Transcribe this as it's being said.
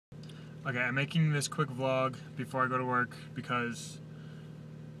Okay, I'm making this quick vlog before I go to work because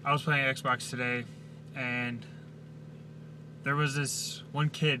I was playing Xbox today and there was this one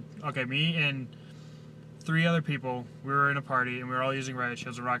kid, okay, me and 3 other people, we were in a party and we were all using riot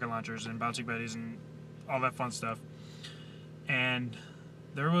shields and rocket launchers and bouncing betties and all that fun stuff. And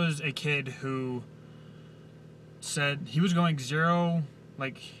there was a kid who said he was going zero,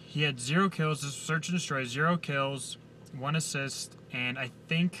 like he had 0 kills, this search and destroy, 0 kills, 1 assist, and I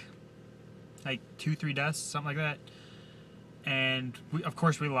think like 2-3 deaths, something like that. And we, of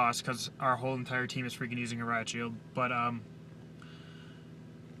course we lost because our whole entire team is freaking using a riot shield. But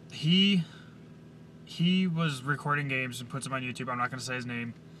he was recording games and puts them on YouTube. I'm not gonna say his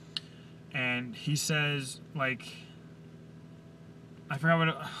name. And he says, like, I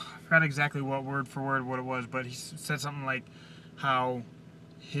forgot exactly what word for word what it was, but he said something like how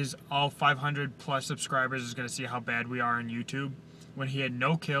his all 500 plus subscribers is gonna see how bad we are on YouTube when he had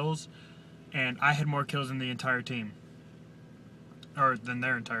no kills and I had more kills than the entire team, or than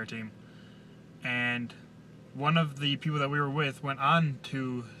their entire team. And one of the people that we were with went on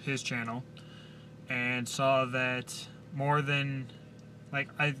to his channel and saw that more than like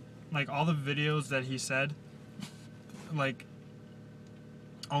all the videos that he said like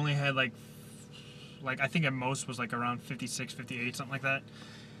only had like I think at most was like around 56, 58, something like that.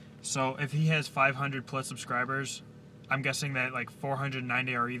 So if he has 500 plus subscribers, I'm guessing that like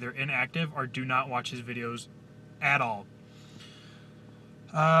 490 are either inactive or do not watch his videos at all.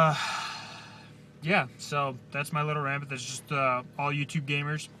 Yeah, so that's my little rant. That's just all YouTube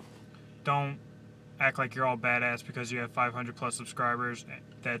gamers. Don't act like you're all badass because you have 500 plus subscribers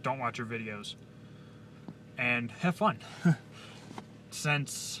that don't watch your videos. And have fun.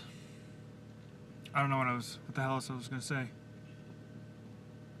 Since I don't know what the hell else I was gonna say.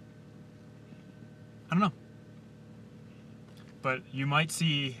 I don't know. But you might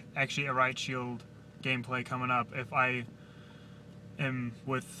see actually a Riot Shield gameplay coming up if I am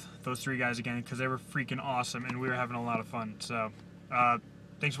with those 3 guys again, because they were freaking awesome and we were having a lot of fun. So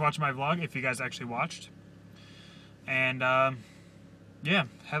thanks for watching my vlog if you guys actually watched. And yeah,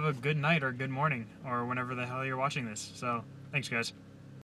 have a good night or good morning or whenever the hell you're watching this. So thanks guys.